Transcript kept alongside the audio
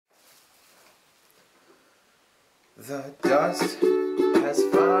The dust has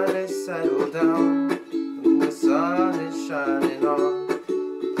finally settled down, the sun is shining on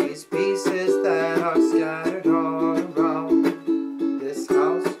these pieces that are scattered all around. This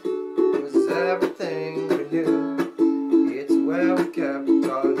house was everything we knew. It's where we kept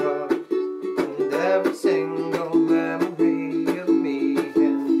our love and every single memory of me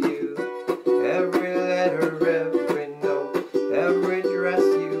and you. Every letter, every note, every dress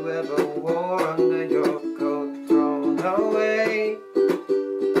you ever wore under your coat, away.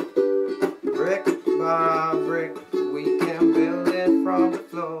 Brick by brick, we can build it from the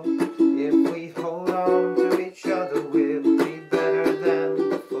floor. If we hold on to each other, we'll be better than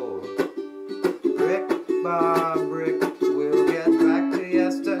before. Brick by brick, we'll get back to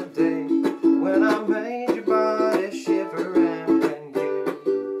yesterday, when I made your body shiver and when you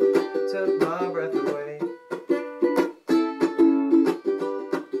took my breath away.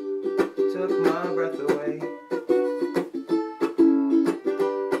 Took my breath away.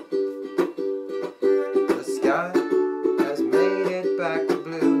 Has made it back to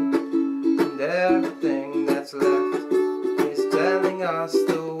blue, and everything that's left is telling us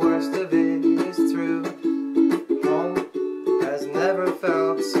the worst of it is through. Home has never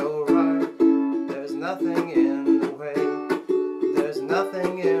felt so right. There's nothing in the way, there's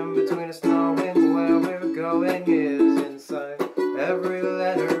nothing in between us. Knowing where we're going is in sight. Every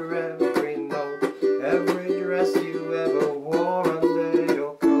letter, every note, every dress you ever wore under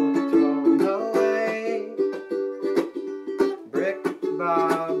your coat, thrown away. Brick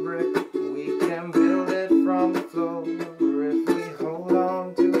by brick, we can build it from the floor. If we hold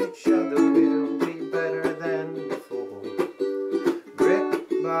on to each other, we'll be better than before. Brick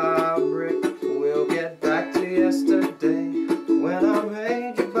by brick, we'll get back to yesterday, when I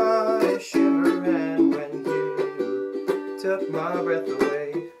made your body shiver and when you took my breath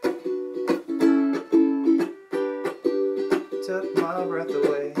away. Took my breath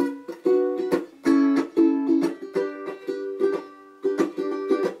away.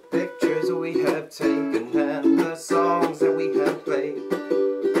 Pictures we have taken and the songs that we have played,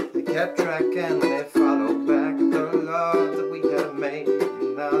 they kept track and they followed back the love that we have made.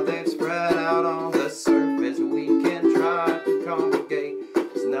 Now they've spread out on the surface, we can try to congregate.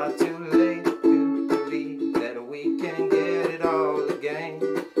 It's not too late to believe that we can get it all again.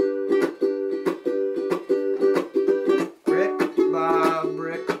 Brick by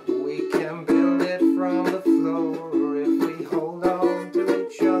brick, we can build it from the floor. If we hold on to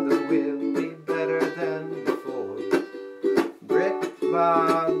each other, we'll be better than before. Brick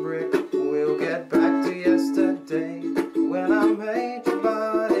by brick, we'll get back to yesterday, when I made your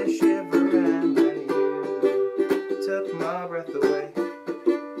body shiver and when you took my breath away.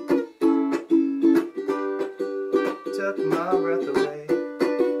 Took my breath away.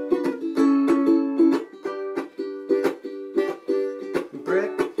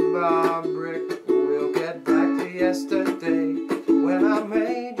 Brick by brick,